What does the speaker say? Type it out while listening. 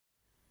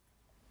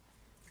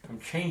I'm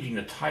changing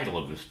the title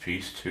of this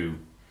piece to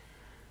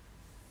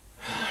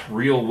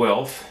Real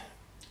Wealth.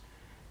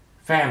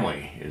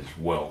 Family is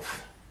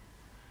wealth.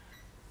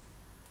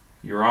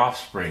 Your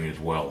offspring is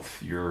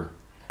wealth. Your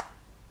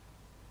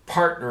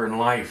partner in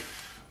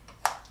life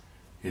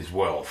is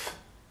wealth.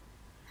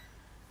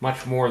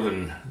 Much more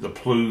than the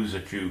plues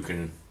that you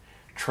can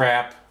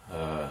trap,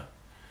 the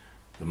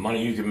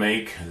money you can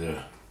make,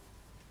 the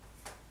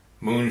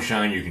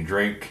moonshine you can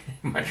drink.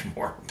 Much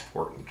more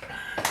important.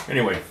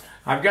 Anyway,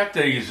 I've got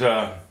these,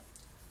 they're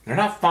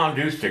not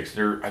fondue sticks,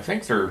 I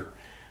think they're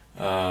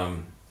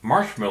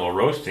marshmallow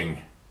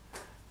roasting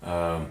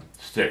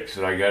sticks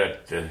that I got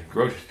at the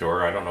grocery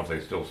store. I don't know if they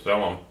still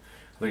sell them.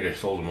 I think they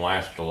sold them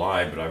last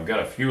July, but I've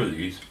got a few of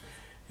these,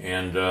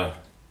 and I'm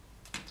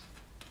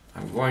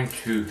going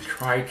to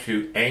try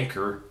to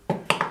anchor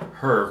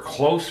her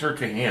closer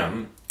to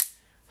him,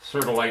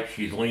 sort of like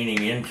she's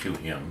leaning into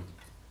him.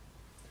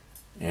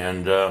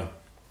 And there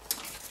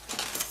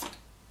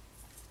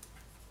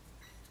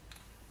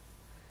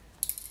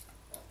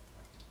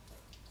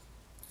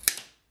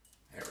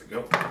we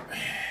go.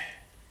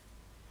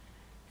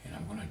 And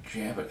I'm going to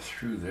jab it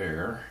through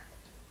there.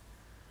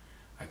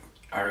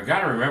 I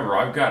got to remember,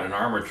 I've got an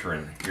armature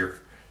in here,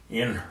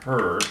 in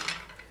her.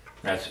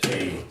 That's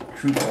a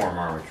Truform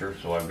armature,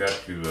 so I've got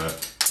to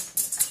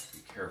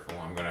be careful.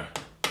 I'm going to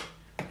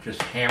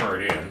just hammer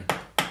it in.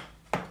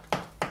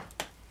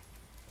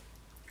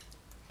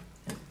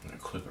 I'm going to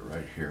clip it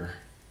right here.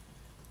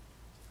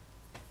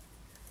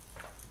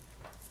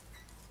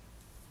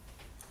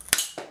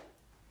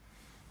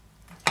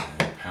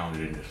 And pound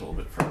it in just a little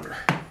bit further.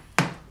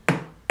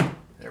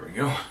 There we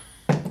go.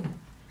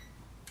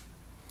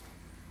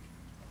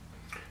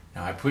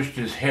 Now I pushed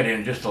his head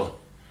in just a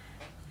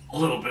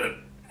little bit.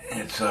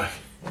 It's if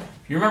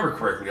you remember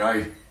correctly,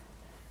 I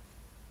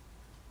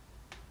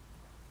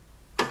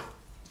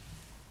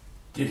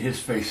did his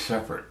face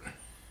separate.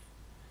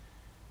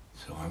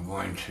 So I'm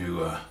going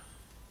to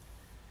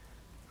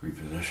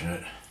reposition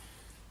it.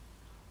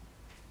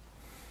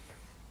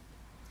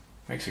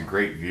 Makes a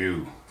great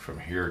view from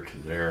here to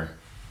there,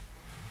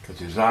 because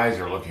his eyes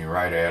are looking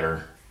right at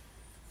her.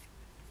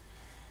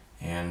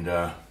 And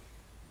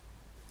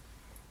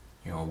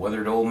you know, a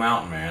weathered old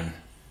mountain man.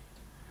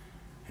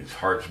 His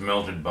heart's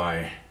melted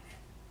by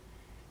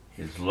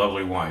his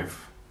lovely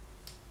wife.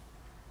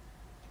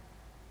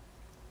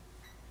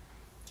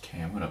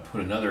 Okay, I'm going to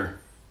put another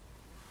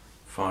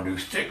fondue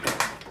stick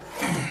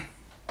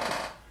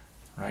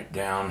right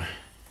down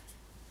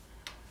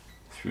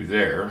through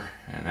there,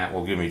 and that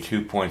will give me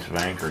 2 points of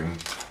anchoring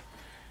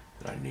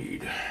that I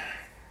need.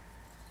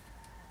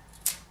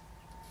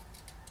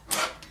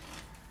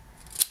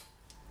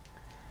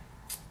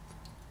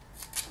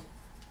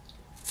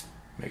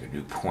 Make a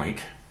new point.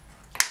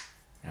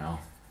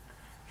 Now,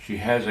 she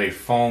has a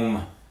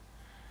foam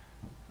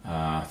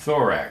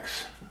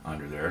thorax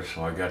under there,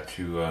 so I got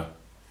to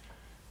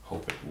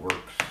hope it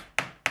works.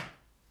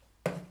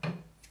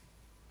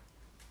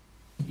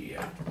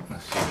 Yeah,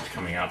 let's see what's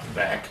coming out the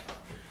back.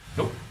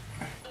 Nope.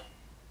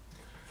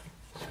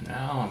 So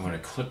now I'm going to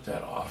clip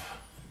that off.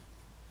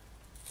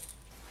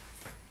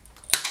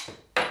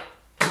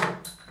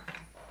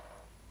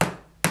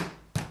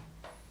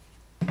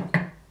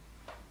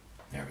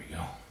 There we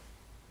go.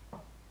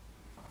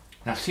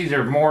 Now see,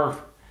 they're more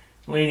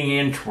leaning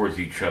in towards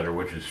each other,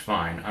 which is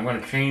fine. I'm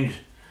going to change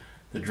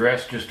the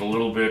dress just a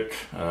little bit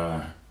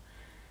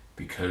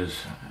because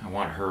I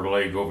want her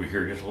leg over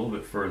here just a little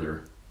bit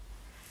further.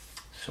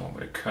 So I'm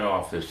going to cut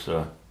off this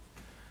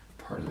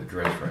part of the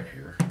dress right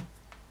here.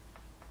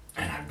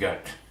 And I've got,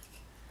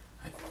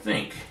 I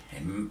think,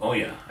 oh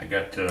yeah, I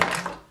got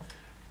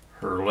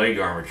her leg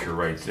armature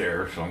right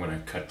there, so I'm going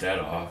to cut that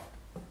off.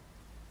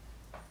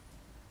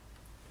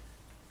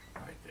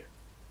 Right there.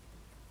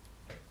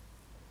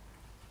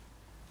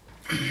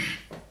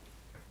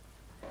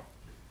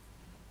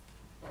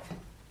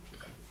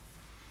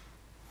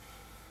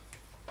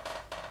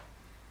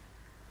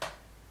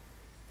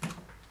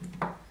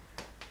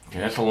 Okay,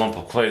 that's a lump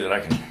of clay that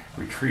I can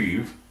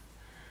retrieve.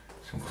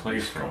 Some clay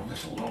from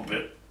this a little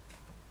bit.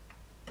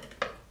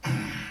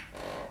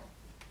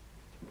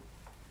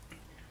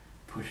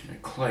 Pushing the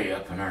clay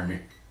up and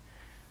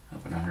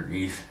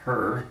underneath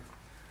her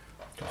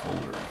to hold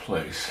her in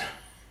place.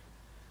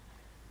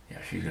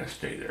 Yeah, she's gonna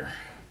stay there.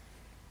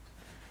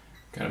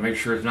 Gotta make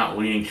sure it's not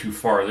leaning too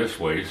far this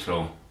way,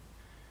 so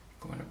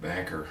I'm going to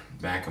back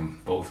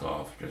them both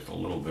off just a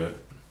little bit.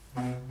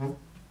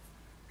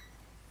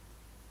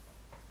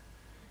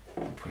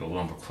 Put a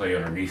lump of clay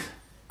underneath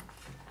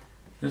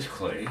this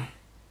clay.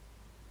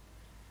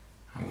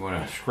 I'm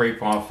going to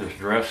scrape off this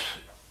dress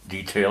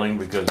detailing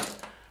because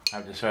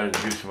I've decided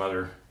to do some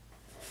other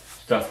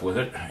stuff with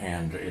it,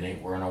 and it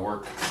ain't going to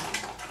work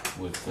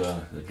with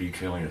the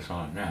detailing that's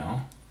on it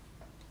now.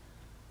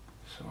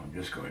 So I'm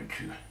just going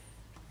to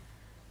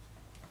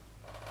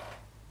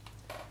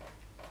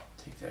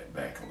take that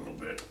back a little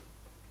bit.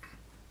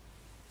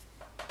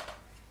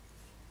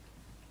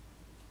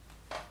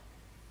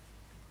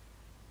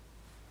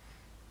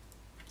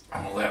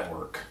 How will that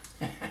work?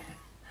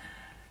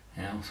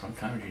 Well, Well,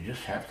 sometimes you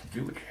just have to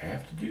do what you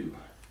have to do.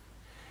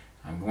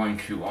 I'm going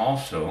to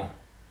also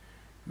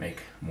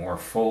make more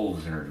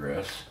folds in her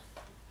dress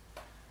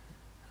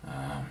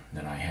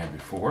than I had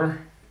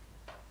before,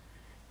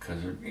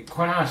 because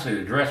quite honestly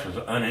the dress was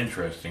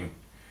uninteresting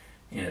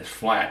in its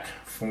flat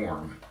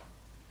form,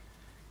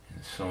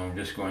 and so I'm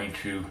just going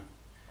to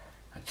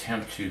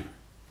attempt to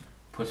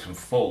put some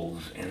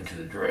folds into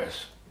the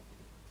dress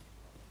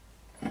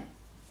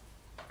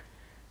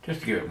just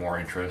to give it more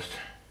interest.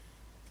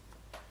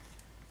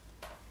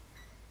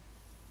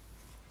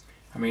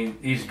 I mean,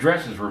 these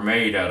dresses were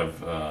made out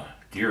of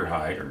deer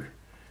hide or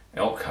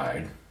elk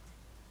hide,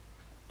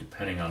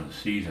 depending on the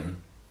season.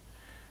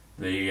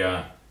 They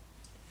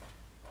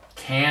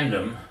tanned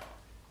them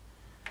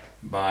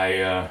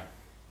by,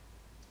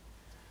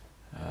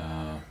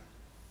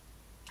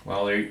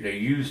 well, they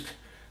used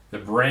the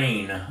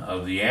brain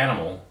of the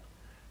animal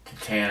to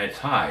tan its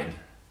hide.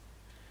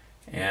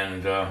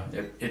 And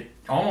it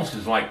almost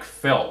is like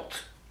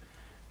felt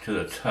to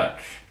the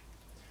touch.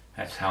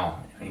 That's how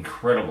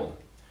incredible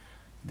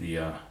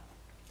the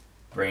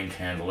brain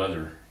tanned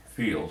leather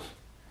feels.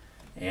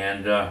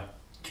 And to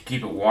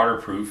keep it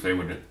waterproof, they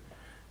would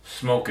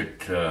smoke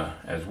it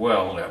as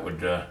well. That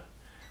would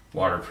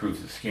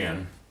waterproof the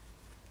skin.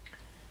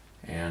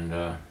 And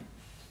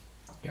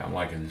yeah, I'm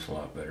liking this a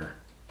lot better.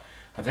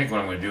 I think what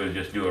I'm going to do is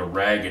just do a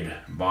ragged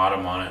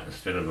bottom on it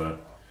instead of a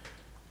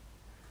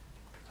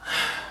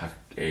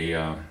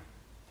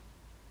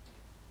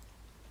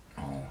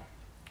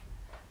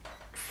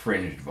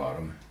fringed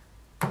bottom.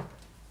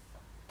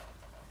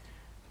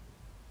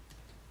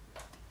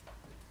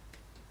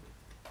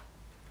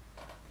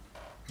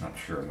 Not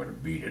sure I'm going to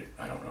beat it.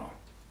 I don't know.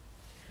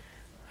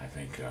 I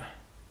think now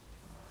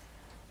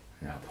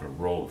I'll put a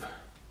roll of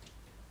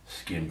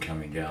skin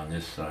coming down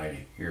this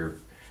side here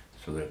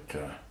so that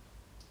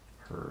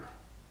her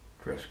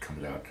dress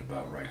comes out to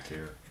about right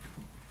there.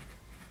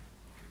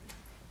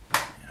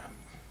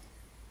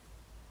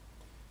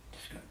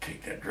 Just going to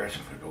take that dress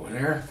and put it over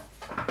there.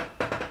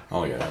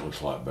 Oh yeah, that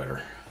looks a lot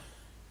better.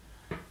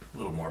 A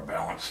little more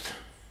balanced.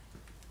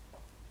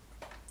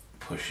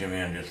 Push him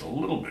in just a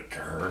little bit to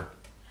her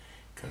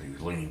because he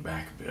was leaning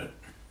back a bit.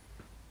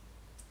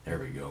 There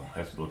we go.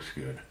 That looks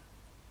good.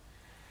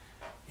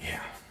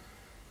 Yeah.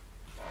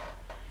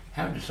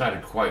 Haven't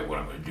decided quite what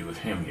I'm going to do with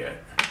him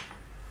yet.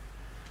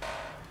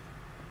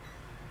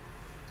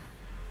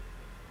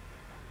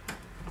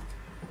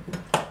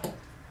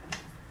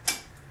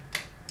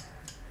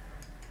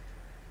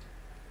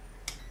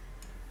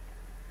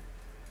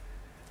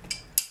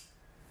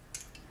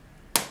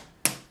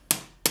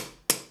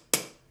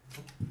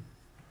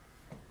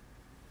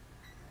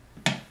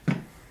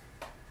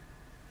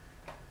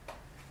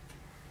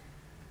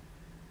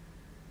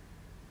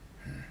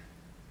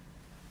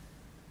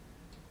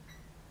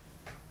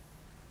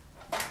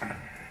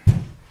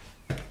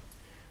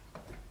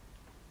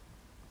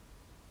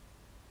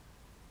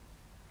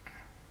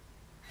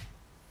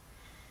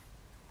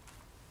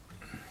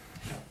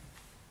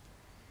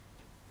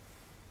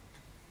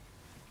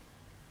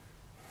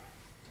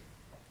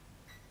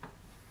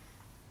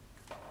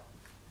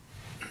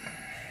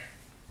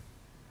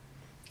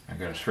 I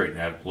got to straighten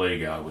that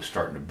leg out. It was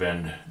starting to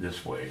bend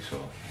this way,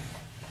 so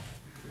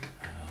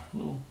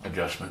little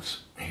adjustments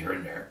here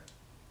and there.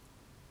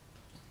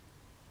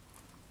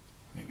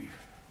 Maybe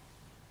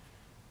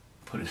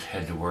put his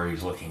head to where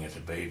he's looking at the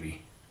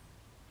baby,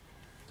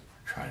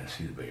 trying to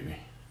see the baby.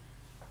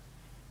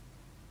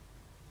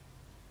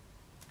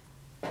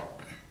 There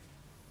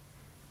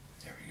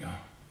we go.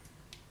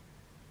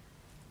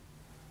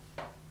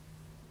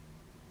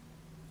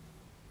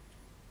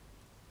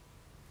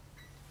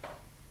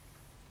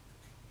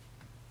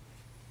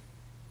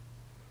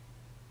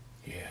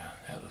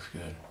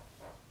 Good.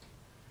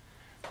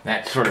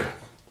 That sort of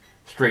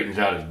straightens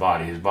out his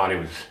body. His body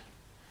was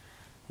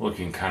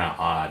looking kind of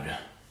odd.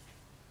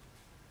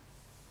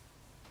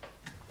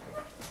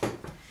 I'm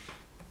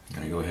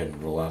going to go ahead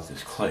and roll out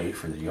this clay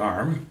for the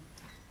arm.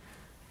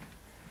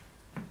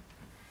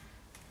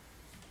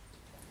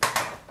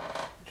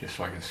 Just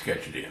so I can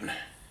sketch it in.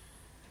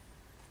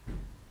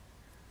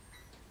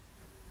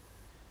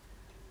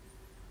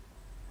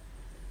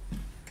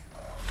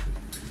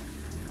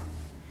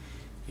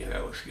 Yeah,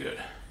 that looks good.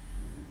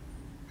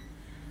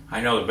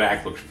 I know the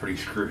back looks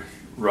pretty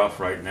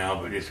rough right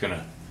now, but it's going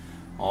to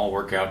all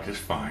work out just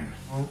fine.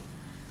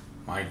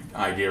 My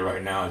idea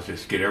right now is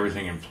just get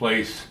everything in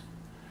place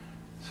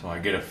so I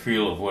get a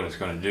feel of what it's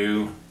going to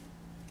do.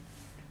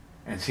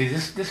 And see,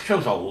 this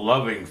shows a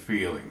loving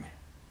feeling.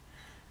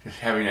 Just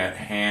having that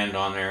hand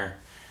on there.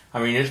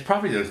 I mean, it's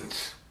probably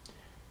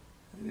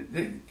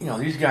you know,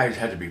 these guys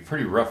had to be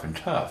pretty rough and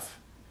tough.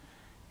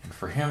 And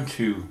for him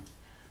to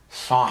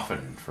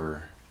soften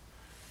for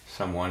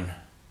someone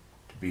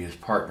to be his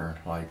partner,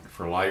 like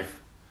for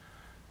life,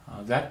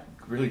 that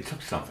really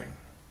took something.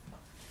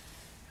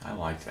 I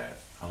like that.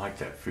 I like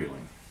that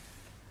feeling.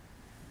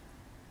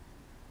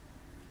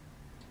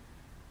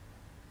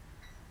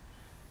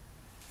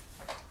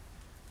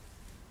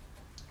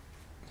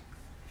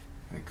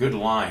 A good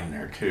line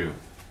there too.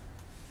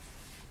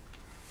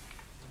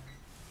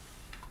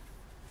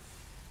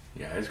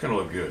 Yeah, it's going to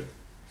look good.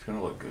 It's going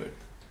to look good.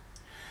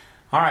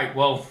 All right,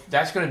 well,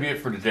 that's going to be it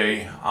for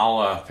today.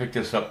 I'll pick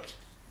this up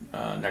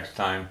next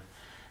time.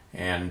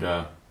 And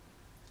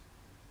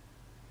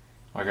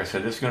like I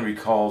said, this is going to be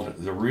called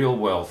The Real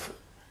Wealth.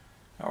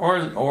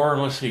 Or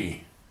let's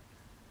see.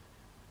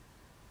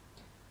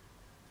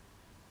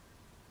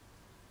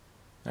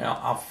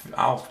 Now,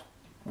 I'll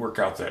work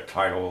out that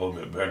title a little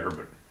bit better,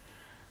 but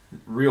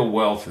real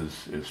wealth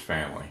is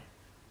family.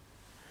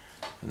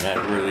 And that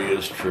really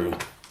is true.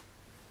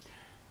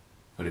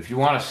 But if you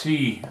want to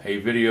see a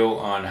video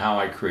on how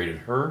I created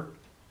her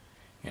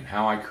and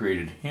how I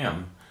created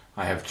him,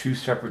 I have 2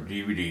 separate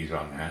DVDs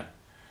on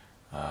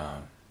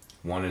that.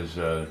 One is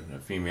a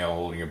female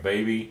holding a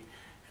baby,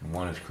 and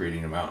one is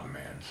creating a mountain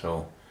man.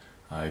 So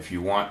if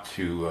you want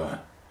to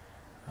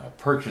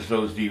purchase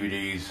those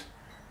DVDs,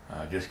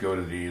 just go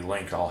to the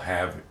link I'll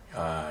have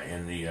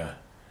in the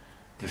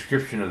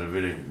description of the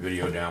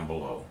video down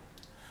below.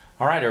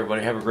 All right,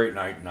 everybody, have a great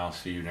night, and I'll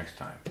see you next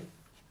time.